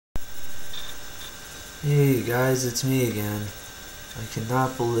Hey guys, it's me again. I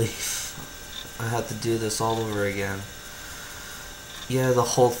cannot believe I had to do this all over again. Yeah, the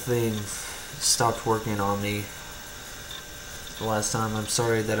whole thing stopped working on me the last time. I'm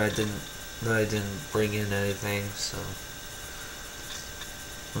sorry that I didn't bring in anything. So,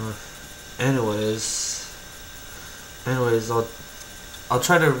 uh, anyways, anyways, I'll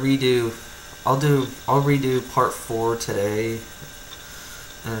try to redo. I'll redo part 4 today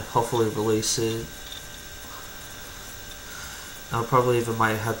and hopefully release it. I'll probably even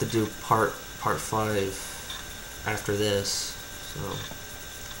might have to do part 5 after this. So,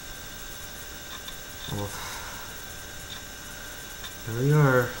 well, here we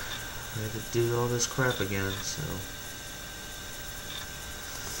are. I have to do all this crap again. So,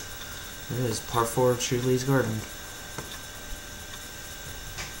 it is part 4 of Cheerilee's garden.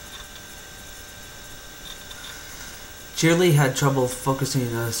 Cheerilee had trouble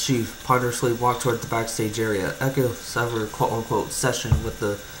focusing as she ponderously walked toward the backstage area. Echoes of her quote-unquote session with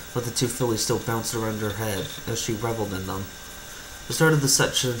the two fillies still bounced around her head as she reveled in them. The start of the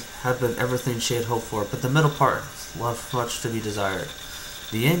section had been everything she had hoped for, but the middle part left much to be desired.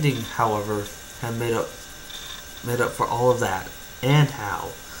 The ending, however, had made up for all of that, and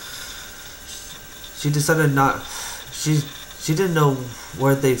how. She decided not. She didn't know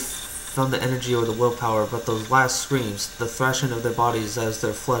where they found the energy or the willpower, but those last screams, the thrashing of their bodies as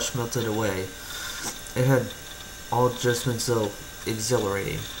their flesh melted away, it had all just been so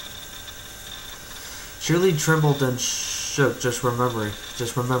exhilarating. Cheerilee trembled and shook just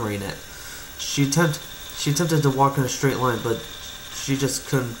remembering it. She attempted to walk in a straight line, but she just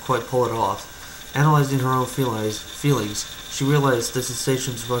couldn't quite pull it off. Analyzing her own feelings, she realized the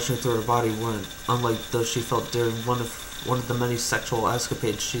sensations rushing through her body weren't unlike those she felt during one of the many sexual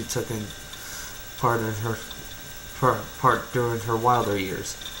escapades she took in part during her wilder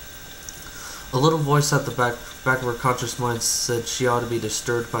years. A little voice at the back of her conscious mind said she ought to be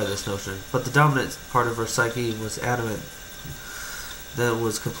disturbed by this notion, but the dominant part of her psyche was adamant that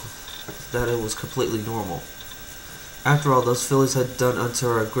it was completely normal. After all, those fillies had done unto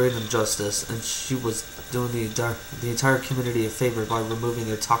her a great injustice, and she was doing the entire community a favor by removing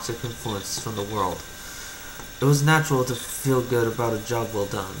their toxic influence from the world. It was natural to feel good about a job well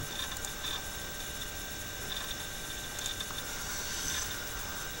done.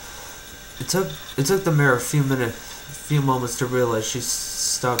 It took the mare a few moments to realize she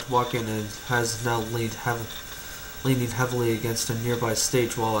stopped walking and has now leaning heavily against a nearby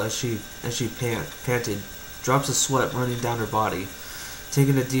stage wall as she panted, drops of sweat running down her body.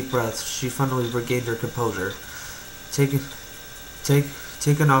 Taking a deep breath, she finally regained her composure. Taken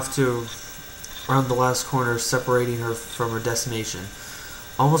off to around the last corner separating her from her destination.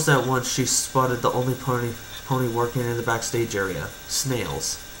 Almost at once she spotted the only pony working in the backstage area,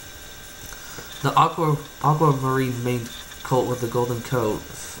 Snails. The aquamarine maned colt with the golden coat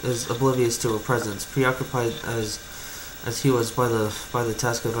is oblivious to her presence, preoccupied as he was by the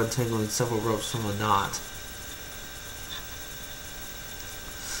task of untangling several ropes from a knot.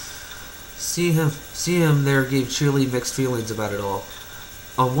 See him there gave Cheerilee mixed feelings about it all.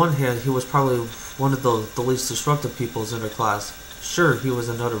 On one hand, he was probably one of the least disruptive pupils in her class. Sure, he was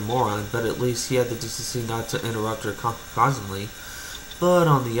an utter moron, but at least he had the decency not to interrupt her constantly. But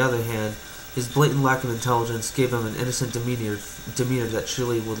on the other hand, his blatant lack of intelligence gave him an innocent demeanor that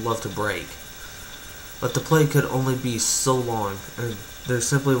Cheerilee would love to break. But the play could only be so long, and there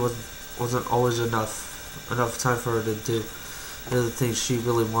simply wasn't always enough time for her to do the things she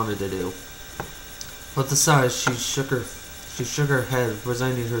really wanted to do. But besides, she shook her head,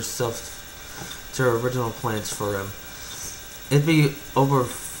 resigning herself to her original plans for him. It'd be over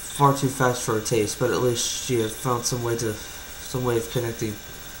far too fast for her taste, but at least she had found some way of connecting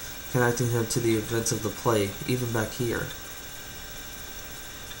him to the events of the play, even back here.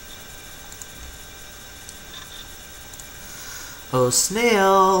 "Oh,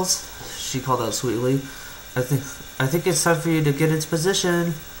 Snails," she called out sweetly. I think it's time for you to get into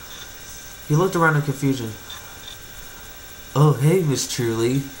position." He looked around in confusion. "Oh, hey, Miss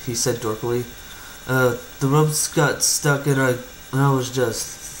Cheerilee," he said dorkily. The ropes got stuck and I was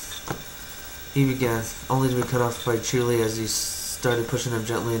just..." He began, only to be cut off by Cheerilee as he started pushing him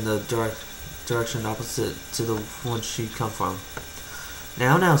gently in the direction opposite to the one she'd come from.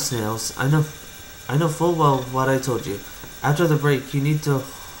 Now, Snails, I know full well what I told you. After the break, you need to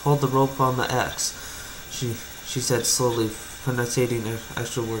hold the rope on the X," she said slowly, pronunciating the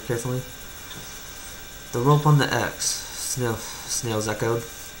extra word carefully. "The rope on the X," Snails echoed.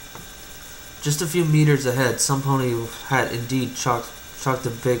 Just a few meters ahead, some pony had indeed chalked a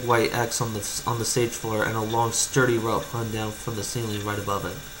big white X on the stage floor, and a long, sturdy rope hung down from the ceiling right above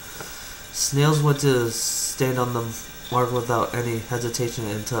it. Snails went to stand on the mark without any hesitation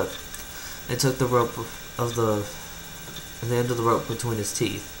and took the rope of the end of the rope between his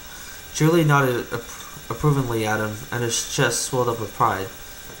teeth. Cheerilee nodded approvingly at him, and his chest swelled up with pride.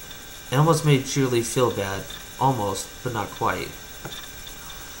 It almost made Cheerilee feel bad. Almost, but not quite.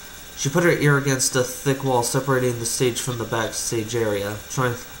 She put her ear against a thick wall separating the stage from the backstage area,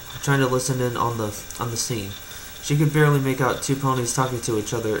 trying to listen in on the scene. She could barely make out two ponies talking to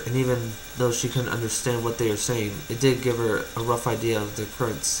each other, and even though she couldn't understand what they were saying, it did give her a rough idea of the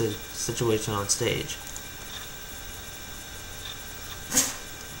current situation on stage.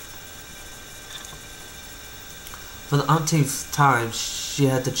 For the umpteenth time, she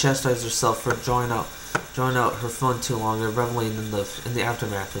had to chastise herself for drawing out her fun too long and reveling in the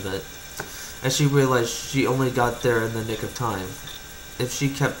aftermath of it. As she realized she only got there in the nick of time. If she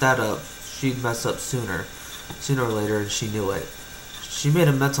kept that up, she'd mess up sooner or later, and she knew it. She made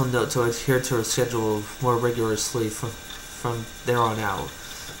a mental note to adhere to her schedule more rigorously from there on out,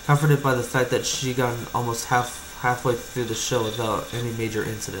 comforted by the fact that she'd gotten almost halfway through the show without any major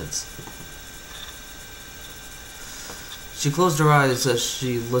incidents. She closed her eyes as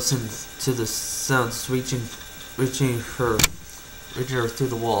she listened to the sounds reaching her through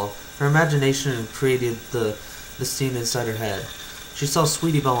the wall. Her imagination created the scene inside her head. She saw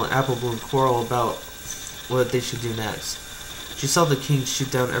Sweetie Belle and Apple Bloom quarrel about what they should do next. She saw the king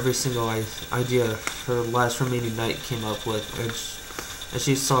shoot down every single idea her last remaining knight came up with, and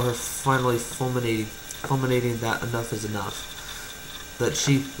she saw her finally fulminating that enough is enough. That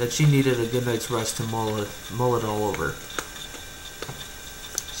she needed a good night's rest to mull it all over.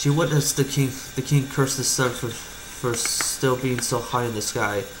 She witnessed the king curse the sun for still being so high in the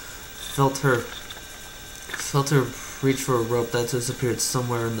sky. Felt her reach for a rope that disappeared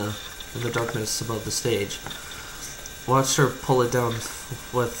somewhere in the darkness above the stage. Watched her pull it down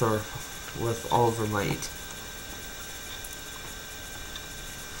with all of her might.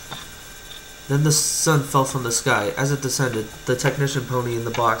 Then the sun fell from the sky. As it descended, the technician pony in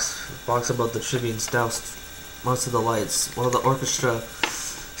the box above the tribunes doused most of the lights, while the orchestra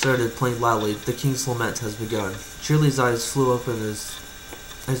started playing loudly. The King's Lament has begun. Cheerilee's eyes flew open as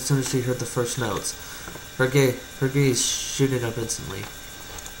soon as she heard the first notes, her gaze shooting up instantly.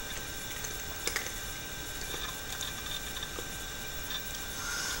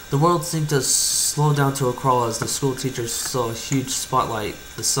 The world seemed to slow down to a crawl as the school teacher saw a huge spotlight,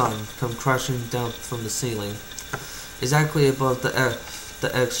 the sun, come crashing down from the ceiling, exactly above the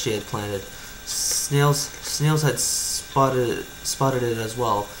X she had planted. Snails had spotted it as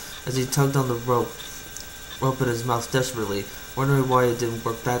well, as he tugged on the rope in his mouth desperately, wondering why it didn't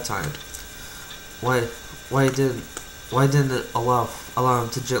work that time. Why didn't it allow him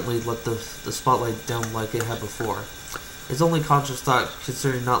to gently let the spotlight down like it had before? His only conscious thought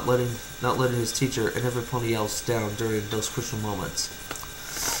concerning not letting his teacher and every pony else down during those crucial moments.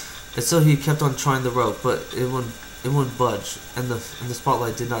 And so he kept on trying the rope, but it wouldn't budge, and the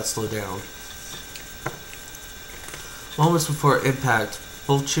spotlight did not slow down. Moments before impact,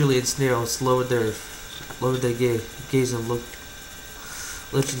 both Cheerilee and Snails lowered their gaze and looked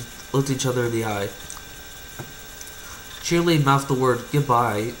each other in the eye. Cheerilee mouthed the word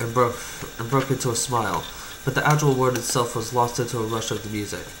goodbye and broke into a smile, but the actual word itself was lost into a rush of the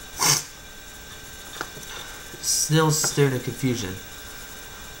music. Snails stared in confusion.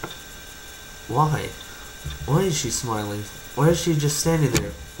 Why? Why is she smiling? Why is she just standing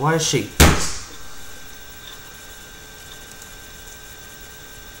there? Why is she...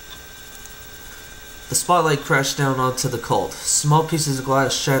 The spotlight crashed down onto the colt, small pieces of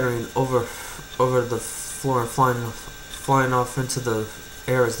glass shattering over the floor and flying off into the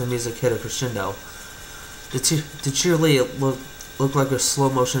air as the music hit a crescendo. To Cheerilee, it looked like a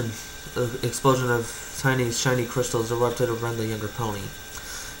slow-motion explosion of tiny, shiny crystals erupted around the younger pony,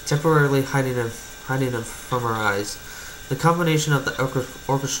 temporarily hiding him from her eyes. The combination of the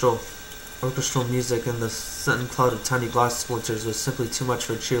orchestral music and the scented cloud of tiny glass splinters was simply too much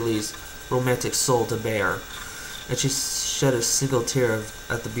for Cheerilee's romantic soul to bear, and she shed a single tear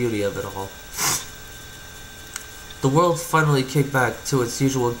at the beauty of it all. The world finally kicked back to its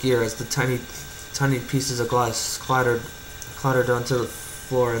usual gear as the tiny pieces of glass clattered onto the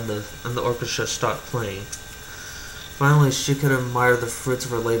floor and the orchestra stopped playing. Finally, she could admire the fruits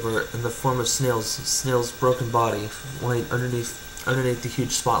of her labor in the form of Snail's broken body lying underneath the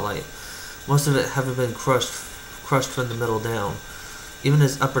huge spotlight, most of it having been crushed from the middle down. Even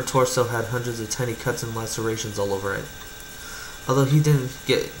his upper torso had hundreds of tiny cuts and lacerations all over it. Although he didn't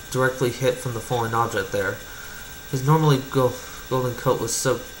get directly hit from the falling object there, his normally golden coat was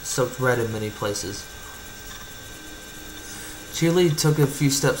soaked red in many places. Cheerilee took a few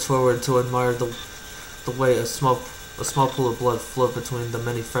steps forward to admire the way a small pool of blood flowed between the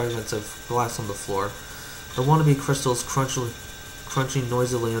many fragments of glass on the floor. The wannabe crystals crunching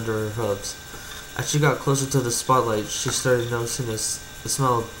noisily under her hooves. As she got closer to the spotlight, she started noticing the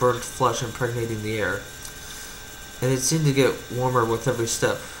smell of burnt flesh impregnating the air, and it seemed to get warmer with every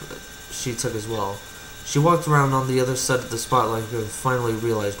step she took as well. She walked around on the other side of the spotlight and finally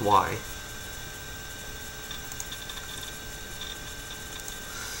realized why.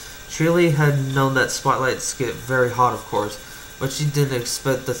 Cheerilee had known that spotlights get very hot, of course, but she didn't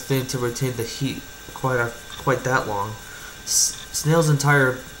expect the thing to retain the heat quite that long. Snail's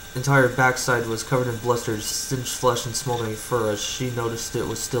entire backside was covered in blisters, singed flesh, and smoldering fur as she noticed it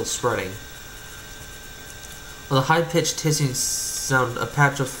was still spreading. With a high-pitched hissing sound, a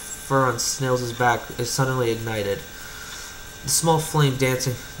patch of fur on Snail's back is suddenly ignited, the small flame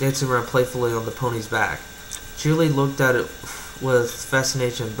dancing around playfully on the pony's back. Cheerilee looked at it with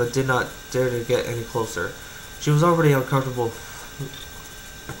fascination, but did not dare to get any closer. She was already uncomfortably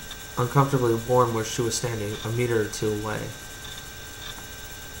warm where she was standing, a meter or two away.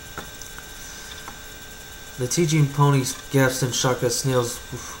 The teaching pony gasped in shock as Snails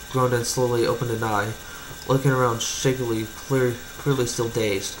groaned and slowly opened an eye, looking around shakily, clearly still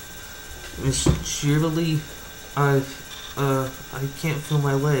dazed. Miss Cheerilee, I can't feel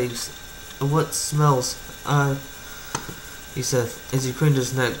my legs. What smells? He said, as he craned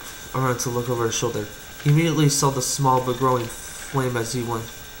his neck around to look over his shoulder. He immediately saw the small but growing flame as he went,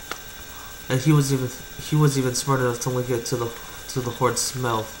 and he was even smart enough to link it to the horrid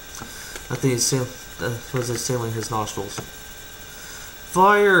smell that was assailing his nostrils.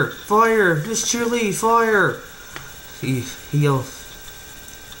 Fire! Fire! Miss Cheerilee, fire! He yelled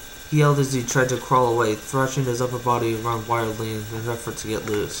as he tried to crawl away, thrashing his upper body around wildly in an effort to get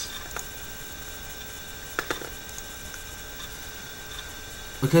loose.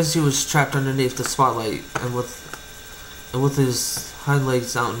 Because he was trapped underneath the spotlight and with his hind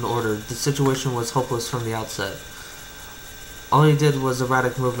legs out in order, the situation was hopeless from the outset. All he did with his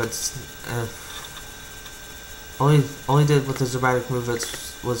erratic movements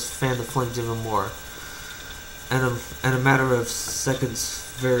was fan the flames even more. And in a matter of seconds,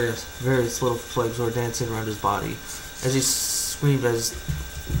 various little flames were dancing around his body, as he screamed as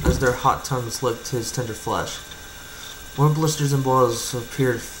their hot tongues licked his tender flesh. More blisters and boils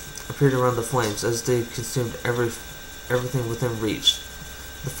appeared around the flames as they consumed everything within reach.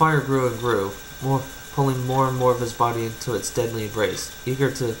 The fire grew and grew, pulling more and more of his body into its deadly embrace,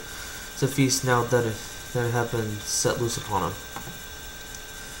 eager to feast now that it had been set loose upon him.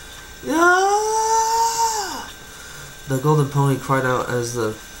 Ah! The golden pony cried out as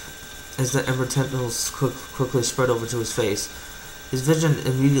the ember tentacles quickly spread over to his face, his vision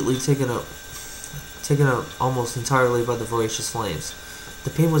immediately taken out almost entirely by the voracious flames.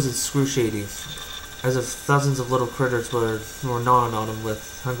 The pain was excruciating, as if thousands of little critters were gnawing on him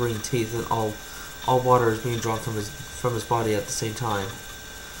with hungering teeth, and all water is being drawn from his body at the same time.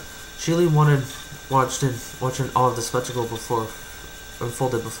 Cheerilee watched in awe of the spectacle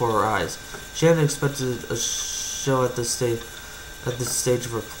unfolded before her eyes. She hadn't expected a show at this stage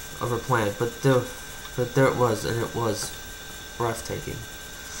of her plan, but there it was, and it was breathtaking.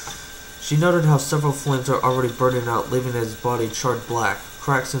 She noted how several flames were already burning out, leaving his body charred black.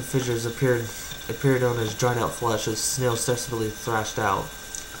 Cracks and fissures appeared on his dried out flesh as Snails desperately thrashed out.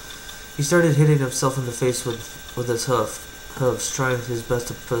 He started hitting himself in the face with his hooves, trying his best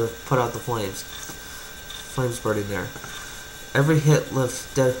to put out the flames burning there. Every hit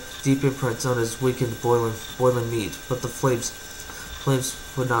left deep imprints on his weakened, boiling meat, but the flames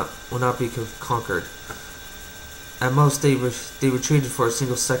would not be conquered. At most, they retreated for a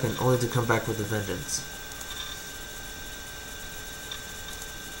single second, only to come back with a vengeance.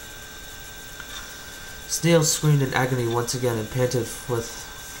 Snail screamed in agony once again and panted with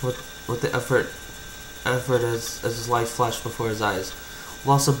the effort as his life flashed before his eyes.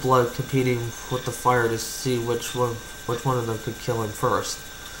 Loss of blood competing with the fire to see which one of them could kill him first.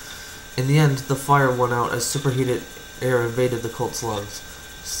 In the end, the fire won out as superheated air invaded the colt's lungs,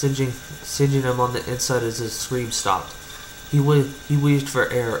 singeing him on the inside as his scream stopped. He weaved for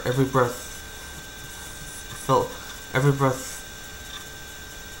air. Every breath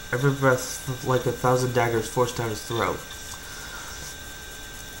like 1,000 daggers forced down his throat.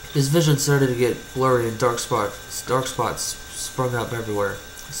 His vision started to get blurry and dark spots sprung up everywhere.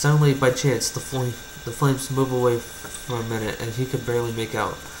 Suddenly, by chance, the flames moved away for a minute, and he could barely make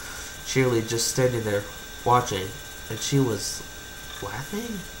out Cheerilee just standing there, watching, and she was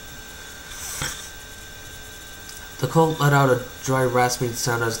laughing? The colt let out a dry rasping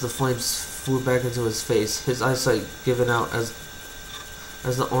sound as the flames flew back into his face, his eyesight giving out as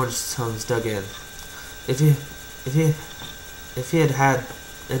as the orange tones dug in. If he, if he had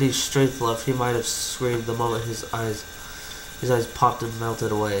any strength left, he might have screamed the moment his eyes popped and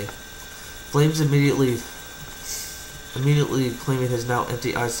melted away. Flames immediately claiming his now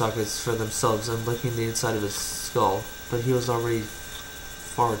empty eye sockets for themselves and licking the inside of his skull, but he was already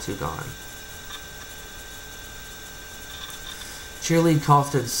far too gone. Cheerilee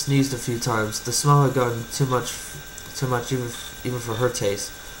coughed and sneezed a few times. The smell had gotten too much even for her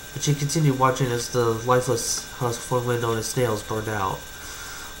taste, but she continued watching as the lifeless husk formerly known as snails burned out.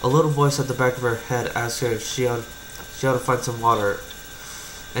 A little voice at the back of her head asked her if she ought to find some water,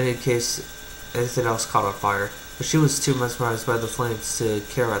 and in case anything else caught on fire, but she was too mesmerized by the flames to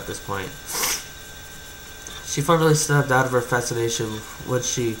care at this point. She finally snapped out of her fascination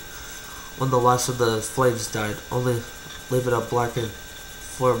when the last of the flames died, only leaving a blackened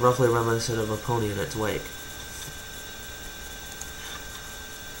floor roughly reminiscent of a pony in its wake.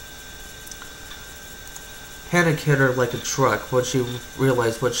 Panic hit her like a truck when she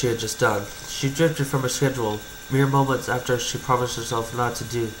realized what she had just done. She drifted from her schedule mere moments after she promised herself not to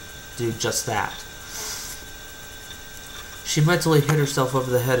do just that. She mentally hit herself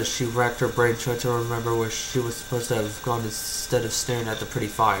over the head as she racked her brain trying to remember where she was supposed to have gone instead of staring at the pretty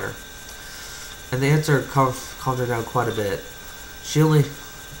fire. And the answer calmed her down quite a bit.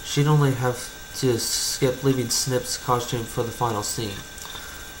 She'd only have to skip leaving Snip's costume for the final scene,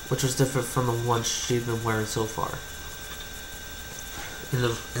 which was different from the one she'd been wearing so far. In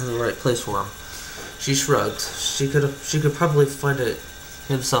the right place for him. She shrugged. She could probably find it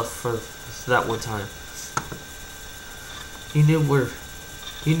himself for that one time. He knew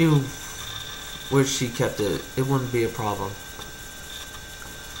where she kept it. It wouldn't be a problem.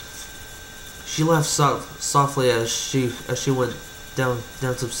 She laughed softly as she went down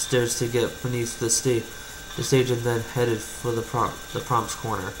some stairs to get beneath the stage and then headed for the prompt's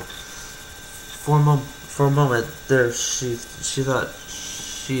corner. For a moment there, she thought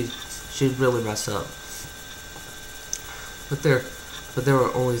she'd really messed up. But there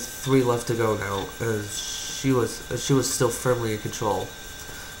were only 3 left to go now, as she was still firmly in control.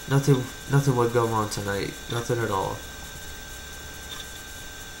 Nothing would go wrong tonight. Nothing at all.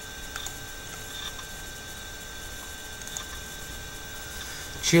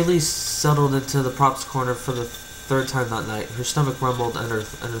 Cheerilee settled into the props corner for the 3rd time that night. Her stomach rumbled and her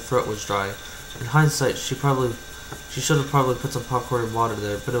throat was dry. In hindsight, she should have probably put some popcorn and water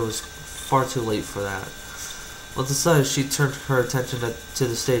there, but it was far too late for that. With a sigh, she turned her attention to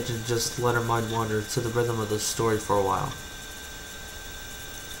the stage and just let her mind wander to the rhythm of the story for a while.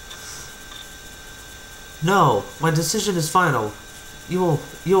 "No, my decision is final. You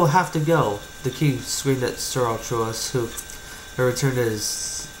will have to go," the king screamed at Sir Altruis, who returned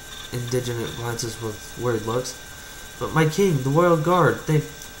his indignant glances with worried looks. "But my king, the royal guard, they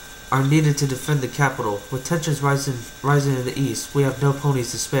are needed to defend the capital. With tensions rising in the east, we have no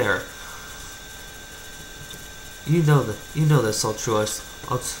ponies to spare." You know this, Altruis.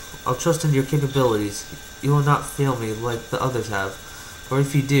 I'll trust in your capabilities. You will not fail me like the others have. Or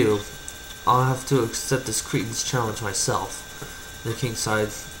if you do, I'll have to accept this cretin's challenge myself. The king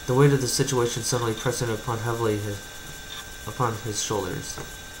sighed, the weight of the situation suddenly pressing upon his shoulders.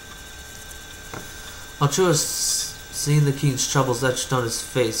 Altruis, seeing the king's troubles etched on his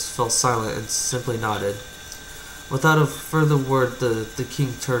face, fell silent and simply nodded. Without a further word, the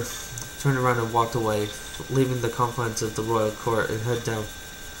king turned around and walked away, leaving the confines of the royal court and head down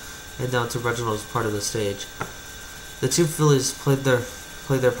to Reginald's part of the stage. The 2 fillies played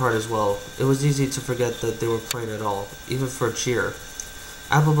their part as well. It was easy to forget that they were playing at all, even for a cheer.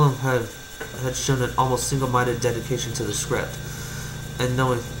 Appleblom had shown an almost single-minded dedication to the script, and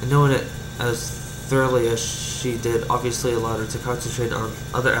knowing it as thoroughly as she did obviously allowed her to concentrate on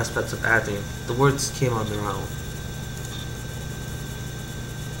other aspects of acting. The words came on their own.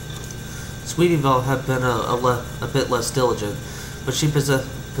 Sweetie Belle had been a bit less diligent, but she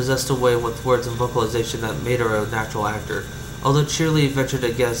possessed a way with words and vocalization that made her a natural actor. Although Cheerilee ventured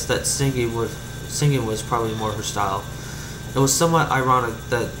to guess that singing was probably more her style. It was somewhat ironic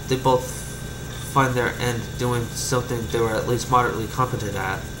that they both find their end doing something they were at least moderately competent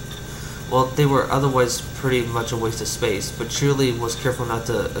at. Well, they were otherwise pretty much a waste of space, but Cheerilee was careful not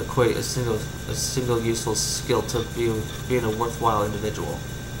to equate a single useful skill to being a worthwhile individual.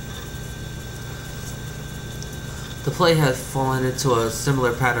 The play had fallen into a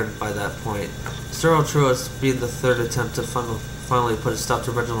similar pattern by that point, Sir Altruis being the 3rd attempt to finally put a stop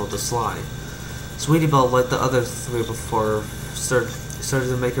to Reginald the Sly. Sweetie Belle, like the other 3 before, started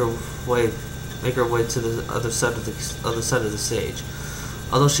to make her way to the other side of the stage.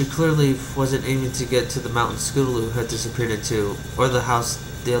 Although she clearly wasn't aiming to get to the mountain Scootaloo had disappeared into, or the house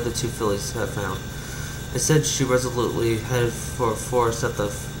the other two fillies had found. Instead, she resolutely headed for a forest at the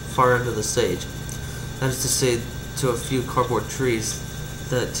far end of the stage. That is to say, to a few cardboard trees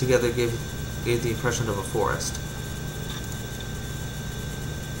that together gave the impression of a forest.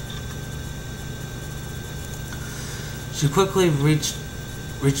 She quickly reached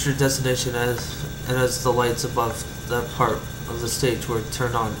her destination, as the lights above that part of the stage were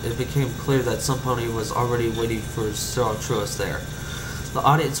turned on, it became clear that some pony was already waiting for Cyril Truist there. The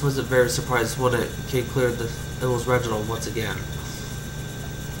audience wasn't very surprised when it became clear that it was Reginald once again.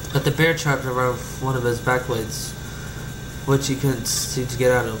 But the bear trapped around one of his back legs, which he couldn't seem to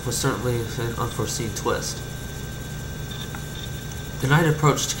get out of, was certainly an unforeseen twist. The knight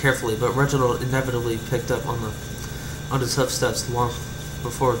approached carefully, but Reginald inevitably picked up on his hoof steps long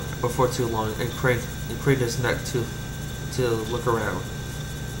before too long, and craned his neck to look around.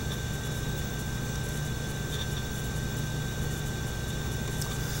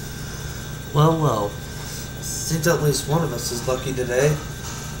 Well, seems at least one of us is lucky today.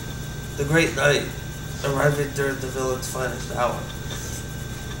 The great knight arriving during the villain's finest hour.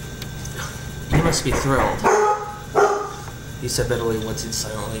 You must be thrilled, he said bitterly, wincing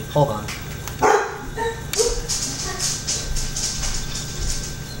silently. Hold on.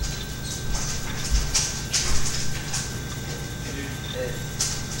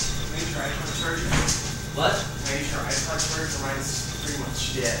 What? Are you sure iPod charger? Mine's pretty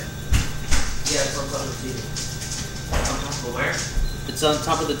much dead. Yeah, it's on top of the TV. On top of where? It's on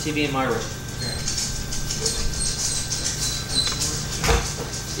top of the TV in my room. Okay.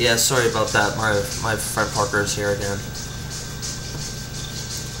 Yeah, sorry about that. My friend Parker is here again.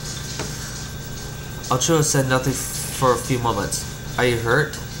 Ochoa said nothing for a few moments. Are you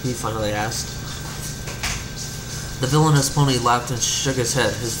hurt? He finally asked. The villainous pony laughed and shook his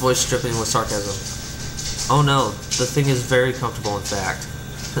head, his voice dripping with sarcasm. Oh no, the thing is very comfortable, in fact.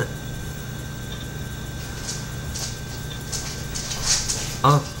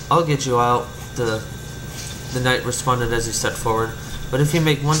 I'll get you out, the knight responded as he stepped forward. But if you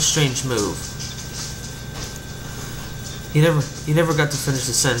make one strange move... He never got to finish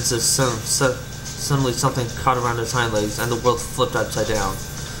the sentence as suddenly something caught around his hind legs and the world flipped upside down.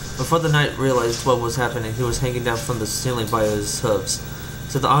 Before the knight realized what was happening, he was hanging down from the ceiling by his hooves.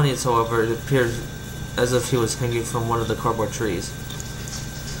 To the audience, however, it appeared as if he was hanging from one of the cardboard trees.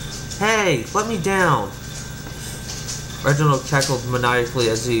 Hey, let me down! Reginald cackled maniacally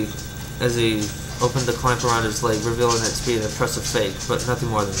as he opened the clamp around his leg, revealing it to be an impressive fake, but nothing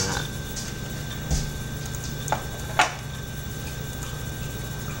more than that.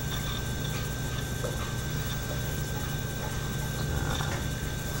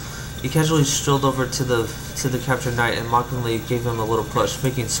 He casually strolled over to the captured knight and mockingly gave him a little push,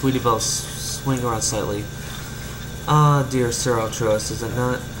 making Sweetie Belle swing around slightly. Ah, dear Sir Altruist, is it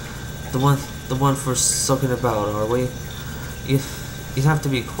not? The one for sulking about, are we? You'd have to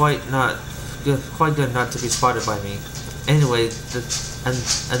be quite good not to be spotted by me. Anyway,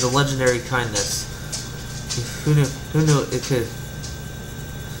 the legendary kindness. Who knew it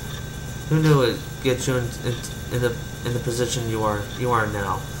get you in the position you are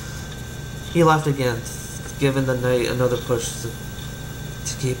now? He laughed again, giving the knight another push to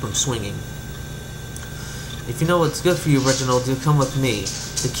keep him swinging. If you know what's good for you, Reginald, you'll come with me.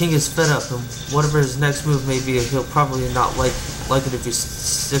 The king is fed up, and whatever his next move may be, he'll probably not like it if you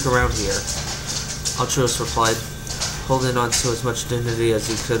stick around here. Altruist replied, holding on to as much dignity as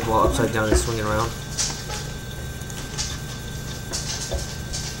he could while upside down and swinging around.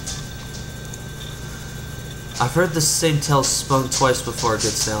 I've heard the same tale spun twice before,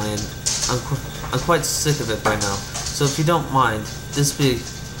 good stallion. I'm quite sick of it by now. So if you don't mind,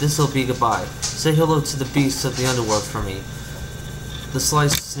 this'll be goodbye. Say hello to the beasts of the underworld for me. The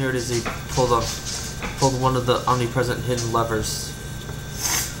slice sneered as he pulled one of the omnipresent hidden levers,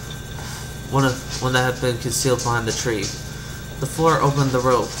 one that had been concealed behind the tree. The floor opened the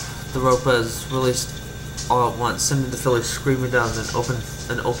rope. The rope was released all at once, sending the filly screaming down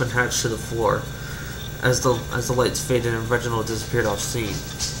an open hatch to the floor. As the lights faded and Reginald disappeared off scene.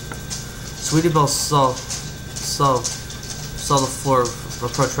 Sweetie Belle saw the floor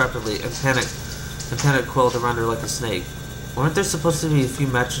approach rapidly, and panic coiled around her like a snake. Weren't there supposed to be a few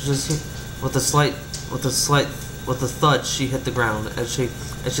mattresses here? With a thud, she hit the ground. As she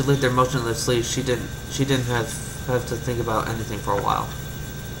lay there motionlessly, she didn't have to think about anything for a while.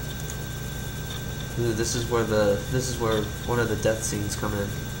 Ooh, this is where one of the death scenes come in.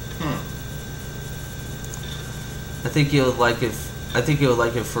 I think you'll like it. I think you'll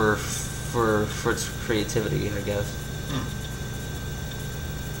like it for its creativity, I guess.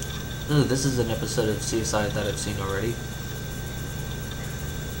 Ooh, this is an episode of Suicide that I've seen already.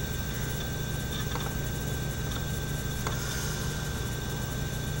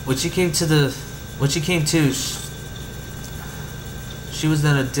 When she came to, she was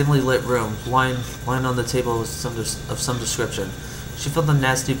in a dimly lit room, lying on the table of some description. She felt a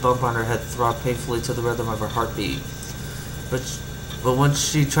nasty bump on her head throb painfully to the rhythm of her heartbeat. But when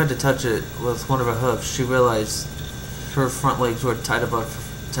she tried to touch it with one of her hooves, she realized her front legs were tied above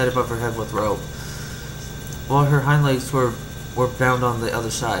her head with rope, while her hind legs were bound on the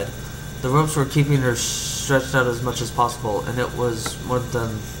other side. The ropes were keeping her stretched out as much as possible, and it was more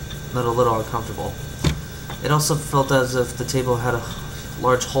than a little uncomfortable. It also felt as if the table had a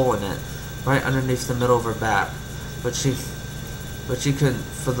large hole in it, right underneath the middle of her back, but she couldn't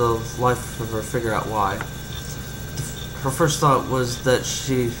for the life of her figure out why. Her first thought was that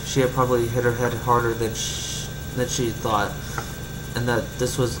she had probably hit her head harder than she thought, and that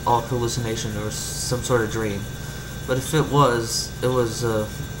this was all hallucination or some sort of dream. But if it was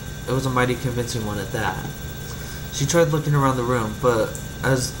a mighty convincing one at that. She tried looking around the room, but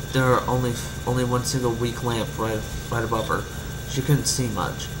as there were only one single weak lamp right above her, she couldn't see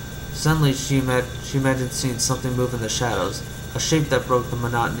much. Suddenly, she imagined seeing something move in the shadows, a shape that broke the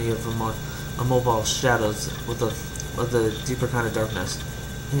monotony of immobile shadows with a deeper kind of darkness.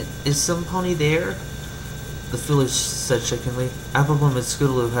 Is some pony there? The filly said shakingly. Appleblom and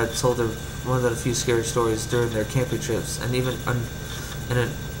Scootaloo had told her more than a few scary stories during their camping trips, and even an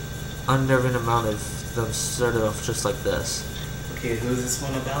unnerving amount of them started off just like this. Okay, who's this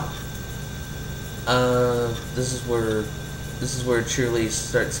one about? This is where Cheerilee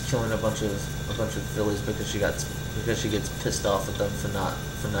starts killing a bunch of fillies because she gets pissed off at them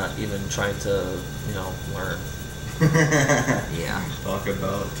for not even trying to learn. Yeah. Talk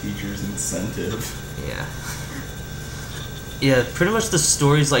about teachers' incentive. Yeah. Yeah, pretty much the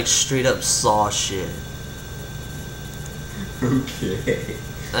story's like straight up Saw shit. Okay.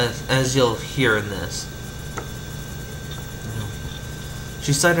 As you'll hear in this.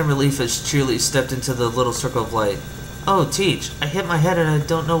 She sighed in relief as Cheerilee stepped into the little circle of light. Oh, Teach, I hit my head and I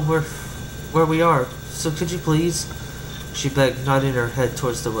don't know where we are, so could you please? She begged, nodding her head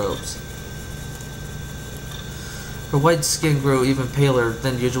towards the ropes. Her white skin grew even paler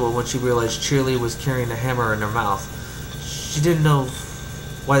than usual when she realized Cheerilee was carrying a hammer in her mouth. She didn't know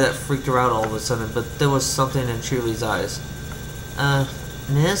why that freaked her out all of a sudden, but there was something in Cheerilee's eyes.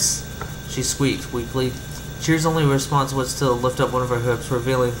 Miss? She squeaked weakly. Cheer's only response was to lift up one of her hooves,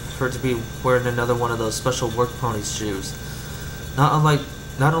 revealing her to be wearing another one of those special work pony's shoes. Not unlike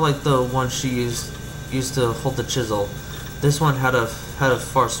the one she used to hold the chisel. This one had a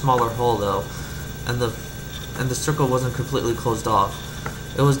far smaller hole though, and the circle wasn't completely closed off.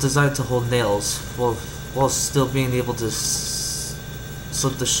 It was designed to hold nails, while still being able to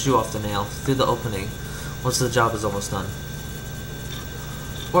slip the shoe off the nail through the opening once the job is almost done.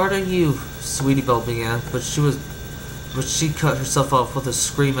 What are you? Sweetie Belle began, but she cut herself off with a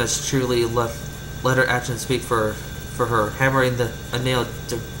scream as Cheerilee let her action speak for her, hammering a nail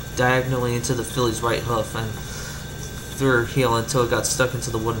diagonally into the filly's right hoof and through her heel until it got stuck into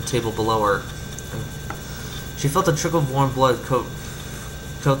the wooden table below her. She felt a trickle of warm blood coat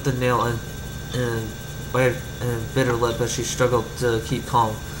the nail and bit her lip as she struggled to keep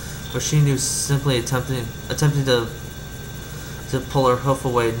calm, but she knew simply attempting to pull her hoof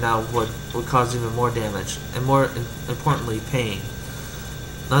away now would cause even more damage, and more importantly, pain.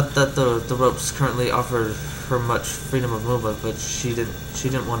 Not that the ropes currently offered her much freedom of movement, but she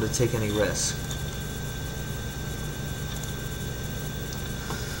didn't want to take any risk.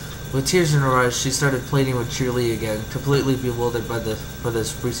 With tears in her eyes, she started pleading with Cheerilee again, completely bewildered by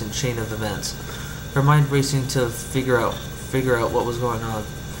this recent chain of events. Her mind racing to figure out what was going on,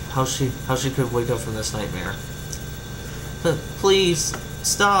 how she could wake up from this nightmare. But please,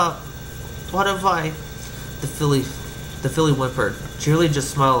 stop. What have I? The filly whimpered. Cheerilee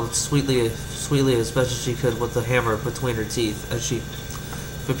just smiled sweetly as best as she could with the hammer between her teeth as she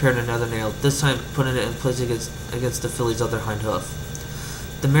prepared another nail, this time putting it in place against the filly's other hind hoof.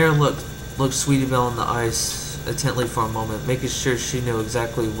 The mare looked Sweetie Belle in the eyes intently for a moment, making sure she knew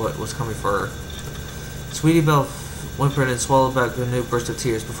exactly what was coming for her. Sweetie Belle whimpered and swallowed back a new burst of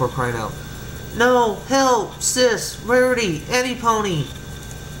tears before crying out, "No! Help! Sis! Rarity! Any pony!"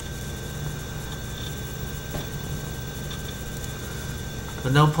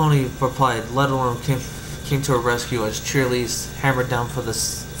 But no pony replied, let alone came to her rescue as Cheerilee hammered down for the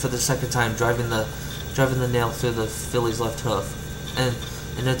second time, driving the nail through the filly's left hoof and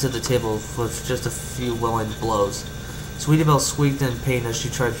into the table with just a few willing blows. Sweetie Belle squeaked in pain as she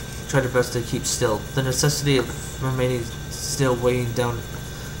tried her best to keep still, the necessity of remaining still weighing down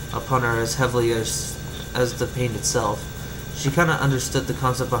upon her as heavily as the pain itself. She kind of understood the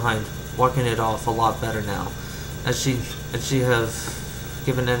concept behind walking it off a lot better now, as she have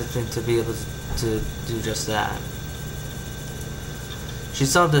given anything to be able to do just that. She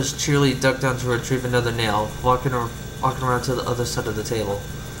saw this Cheerilee duck down to retrieve another nail, walking around to the other side of the table.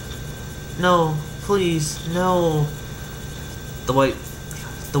 No, please, no. The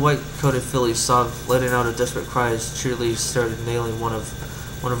white-coated filly sobbed, letting out a desperate cry as Cheerilee started nailing one of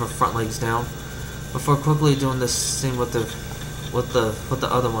her front legs down, before quickly doing the same with the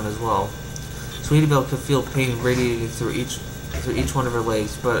other one as well. Sweetie Belle could feel pain radiating through each one of her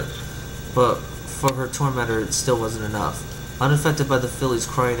legs, but for her tormentor, it still wasn't enough. Unaffected by the filly's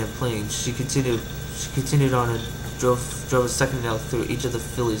crying and pleading, she continued on and drove a second nail through each of the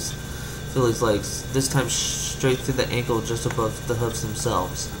filly's legs, this time straight through the ankle just above the hooves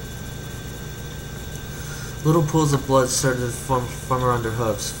themselves. Little pools of blood started to form from her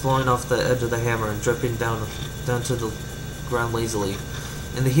underhoofs, flowing off the edge of the hammer and dripping down to the ground lazily.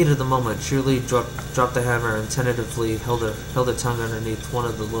 In the heat of the moment, Cheerilee dropped the hammer and tentatively held her tongue underneath one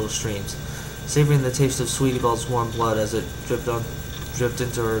of the little streams, savoring the taste of Sweetie Belle's warm blood as it dripped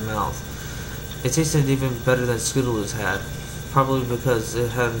into her mouth. It tasted even better than Scootaloo's had, probably because it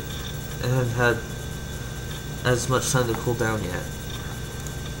hadn't had as much time to cool down yet.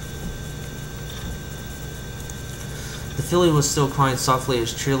 The filly was still crying softly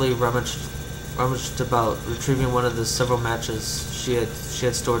as Cheerilee rummaged about, retrieving one of the several matches she had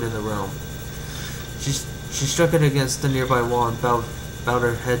stored in the room. She struck it against the nearby wall and bowed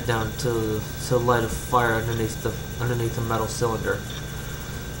her head down to light a fire underneath the metal cylinder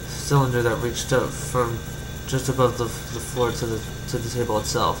that reached up from just above the floor to the table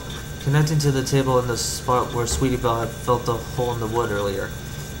itself, connecting to the table in the spot where Sweetie Belle had felt the hole in the wood earlier.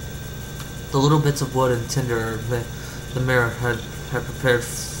 The little bits of wood and tinder the mare had prepared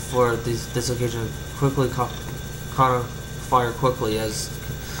for this occasion quickly caught on fire quickly and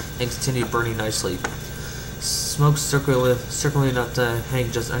continued burning nicely. Smoke circling up to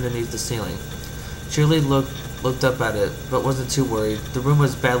hang just underneath the ceiling. Cheerilee looked up at it, but wasn't too worried. The room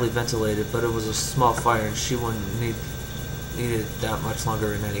was badly ventilated, but it was a small fire, and she wouldn't need it that much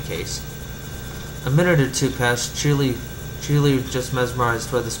longer in any case. A minute or two passed. Cheerilee just mesmerized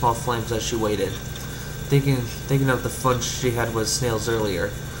by the small flames as she waited, thinking of the fun she had with snails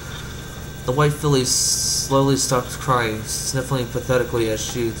earlier. The white filly slowly stopped crying, sniffling pathetically as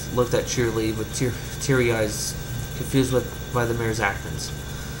she looked at Cheerilee with teary eyes, confused by the mare's actions.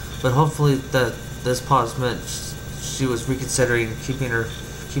 But hopefully that this pause meant she was reconsidering keeping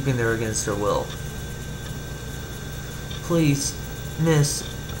there against her will. Please, miss,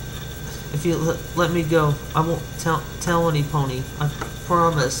 if you let me go, I won't tell any pony. I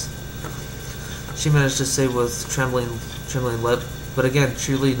promise. She managed to say with trembling lip, but again,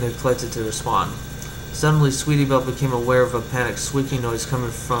 Cheerilee neglected to respond. Suddenly, Sweetie Belle became aware of a panicked squeaking noise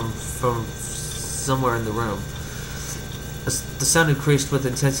coming from somewhere in the room. The sound increased with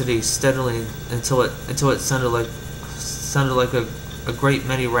intensity steadily until it sounded like a great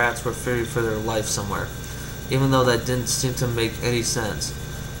many rats were fearing for their life somewhere, even though that didn't seem to make any sense.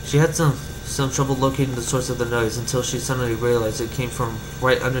 She had some trouble locating the source of the noise until she suddenly realized it came from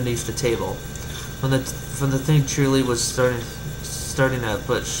right underneath the table, from the thing Cheerilee was starting at,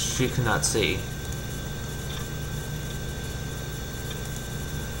 but she could not see.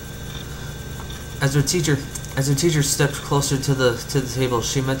 As her teacher stepped closer to the table,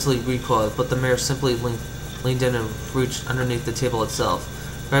 she mentally recoiled, but the mare simply leaned in and reached underneath the table itself,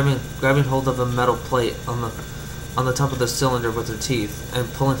 grabbing hold of a metal plate on the top of the cylinder with her teeth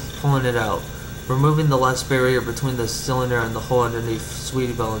and pulling it out, removing the last barrier between the cylinder and the hole underneath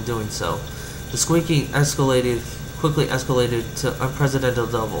Sweetie Belle in doing so. The squeaking quickly escalated to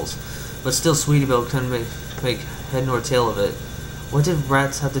unprecedented levels, but still Sweetie Belle couldn't make head nor tail of it. What did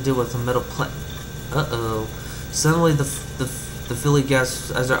rats have to do with a metal plate? Uh-oh. Suddenly the filly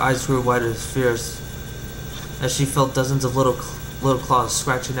gasped as her eyes grew wide as fierce as she felt dozens of little claws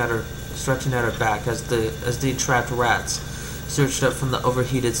scratching at her back as the entrapped rats searched up from the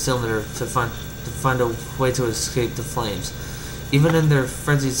overheated cylinder to find a way to escape the flames. Even in their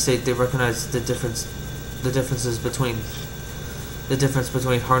frenzied state, they recognized the difference between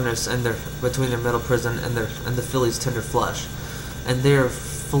harness and between their metal prison and the filly's tender flesh, and they are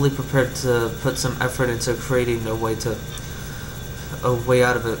fully prepared to put some effort into creating a way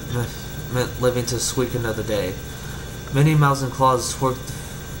out of it, meant living to squeak another day. Many mouths and claws worked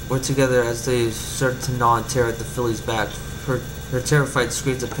together as they started to gnaw and tear at the filly's back, her terrified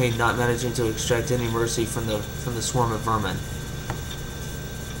screams of pain not managing to extract any mercy from the swarm of vermin.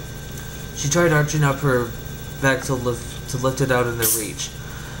 She tried arching up her back to lift it out in their reach,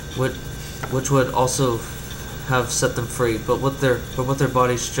 which would also have set them free. But with their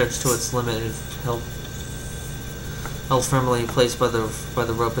bodies stretched to its limit and held firmly in place by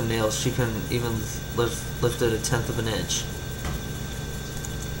the rope and nails, she couldn't even lift it 1/10 of an inch.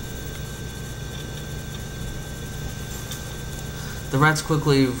 The rats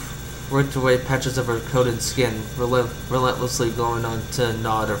quickly ripped away patches of her coat and skin, relentlessly going on to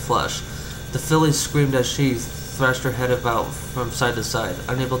gnaw at her flesh. The filly screamed as she thrashed her head about from side to side,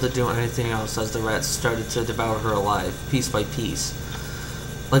 unable to do anything else as the rats started to devour her alive, piece by piece.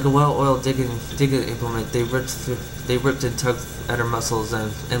 Like a well-oiled digging implement, they ripped and tugged at her muscles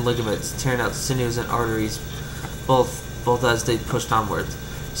and ligaments, tearing out sinews and arteries, both as they pushed onward.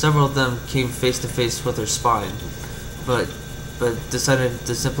 Several of them came face to face with her spine, but decided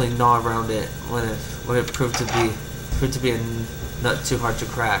to simply gnaw around it when it proved to be a nut too hard to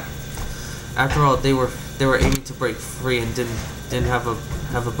crack. After all, they were aiming to break free and didn't have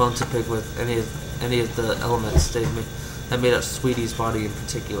a bone to pick with any of the elements that made up Sweetie's body in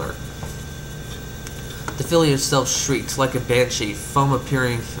particular. The filly herself shrieked like a banshee, foam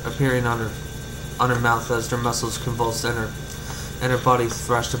appearing on her mouth as her muscles convulsed and her body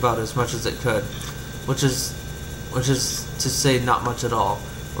thrashed about as much as it could, which is to say not much at all.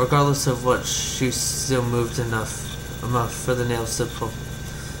 Regardless of what, she still moved enough for the nails to pull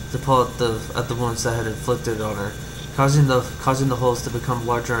at the wounds that had inflicted on her, causing the holes to become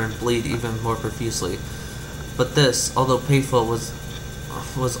larger and bleed even more profusely. But this, although painful, was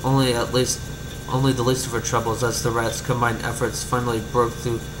only the least of her troubles, as the rats' combined efforts finally broke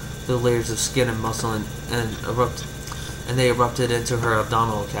through the layers of skin and muscle and they erupted into her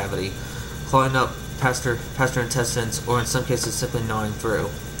abdominal cavity, clawing up past her intestines, or in some cases simply gnawing through.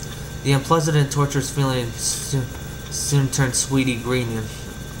 The unpleasant and torturous feeling soon turned Sweetie green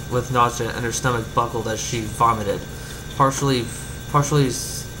with nausea, and her stomach buckled as she vomited, partially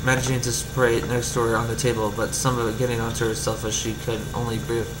managing to spray it next to her on the table, but some of it getting onto herself as she could only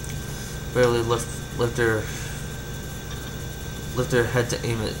barely lift her head to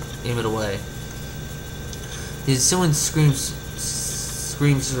aim it away. The ensuing screams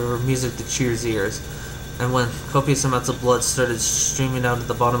were music to Cheer's ears, and when copious amounts of blood started streaming out at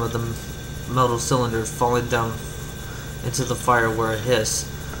the bottom of the metal cylinder, falling down into the fire where it hissed,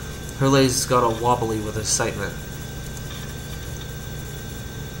 her legs got all wobbly with excitement.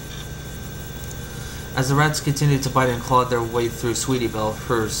 As the rats continued to bite and claw their way through Sweetie Belle,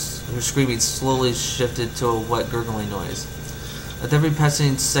 her screaming slowly shifted to a wet gurgling noise. With every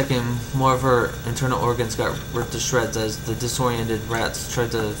passing second, more of her internal organs got ripped to shreds as the disoriented rats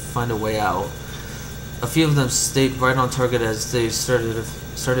tried to find a way out. A few of them stayed right on target as they started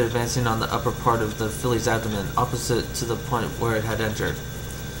advancing on the upper part of the filly's abdomen, opposite to the point where it had entered.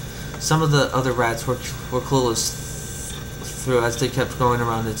 Some of the other rats were clueless through as they kept going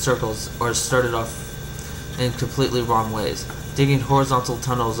around in circles, or started off in completely wrong ways, digging horizontal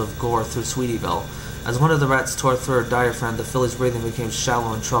tunnels of gore through Sweetie Belle. As one of the rats tore through her diaphragm, the filly's breathing became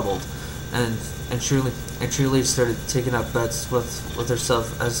shallow and troubled, and Cheerilee started taking up bets with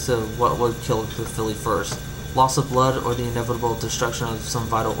herself as to what would kill the filly first: loss of blood or the inevitable destruction of some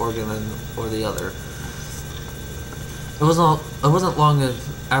vital organ or the other. It wasn't long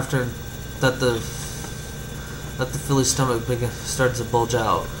after that the filly's stomach started to bulge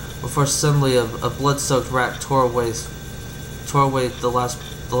out, before suddenly a blood-soaked rat tore away the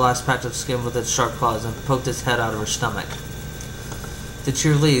last patch of skin with its sharp claws and poked its head out of her stomach. To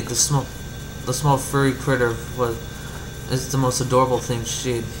Cheerilee, the small furry critter is the most adorable thing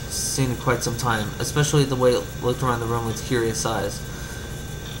she had seen in quite some time, especially the way it looked around the room with curious eyes.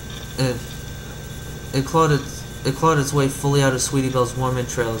 It clawed its way fully out of Sweetie Belle's warm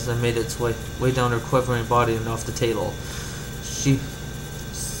entrails and made its way down her quivering body and off the table. She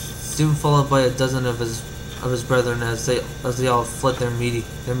soon followed by a dozen of his brethren as they all fled their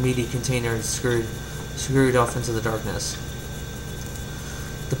meaty container and scurried off into the darkness.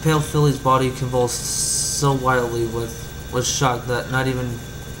 The pale filly's body convulsed so wildly with shock that not even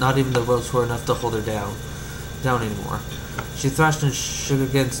the ropes were enough to hold her down anymore. She thrashed and shook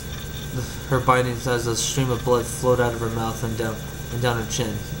against her bindings as a stream of blood flowed out of her mouth and down her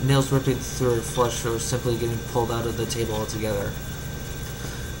chin, nails ripping through her flesh or simply getting pulled out of the table altogether.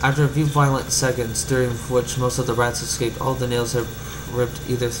 After a few violent seconds, during which most of the rats escaped, all the nails had ripped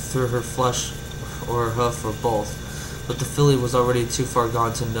either through her flesh or her hoof or both, but the filly was already too far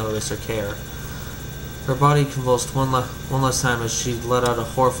gone to notice or care. Her body convulsed one last time as she let out a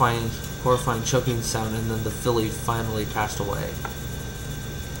horrifying choking sound, and then the filly finally passed away.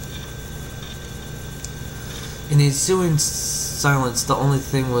 In the ensuing silence, the only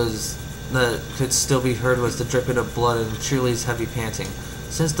thing that could still be heard was the dripping of blood and Cheerilee's heavy panting.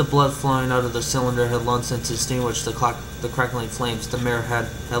 Since the blood flowing out of the cylinder had launched to extinguish the crackling flames the mare had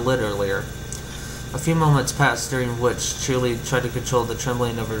lit earlier. A few moments passed, during which Cheerilee tried to control the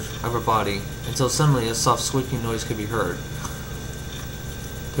trembling of her body, until suddenly a soft squeaking noise could be heard.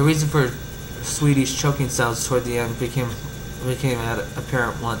 The reason for Sweetie's choking sounds toward the end became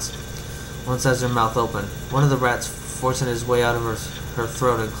apparent once as her mouth opened. One of the rats forcing his way out of her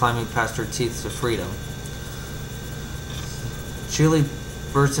throat and climbing past her teeth to freedom. Cheerilee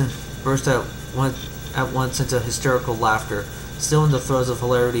burst at once into hysterical laughter, still in the throes of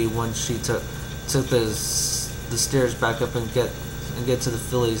hilarity when she took the stairs back up and get to the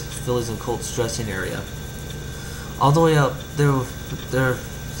Phillies and Colts dressing area. All the way up, there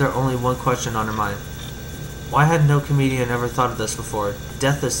only one question on her mind. Why had no comedian ever thought of this before?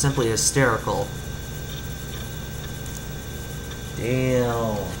 Death is simply hysterical.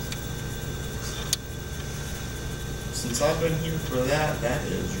 Damn. Since I've been here for that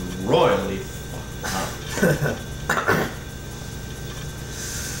is royally fucked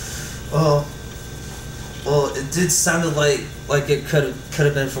up. Well, it did sound like it could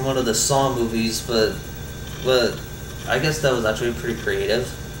have been from one of the Saw movies, but I guess that was actually pretty creative.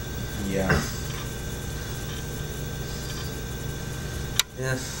 Yeah.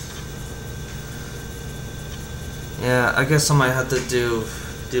 Yeah. Yeah, I guess I might have to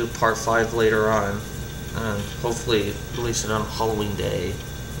do part 5 later on. Hopefully release it on Halloween Day,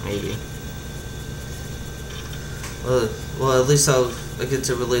 maybe. Well, at least I get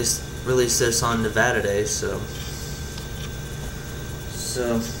to release this on Nevada Day, so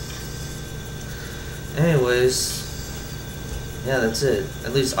anyways, yeah, that's it.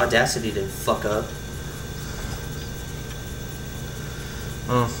 At least Audacity didn't fuck up.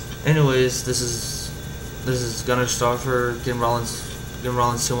 Anyways, this is Gunnar Stauffer, Jim Rollins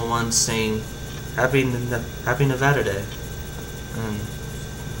 211 saying Happy Nevada Day. And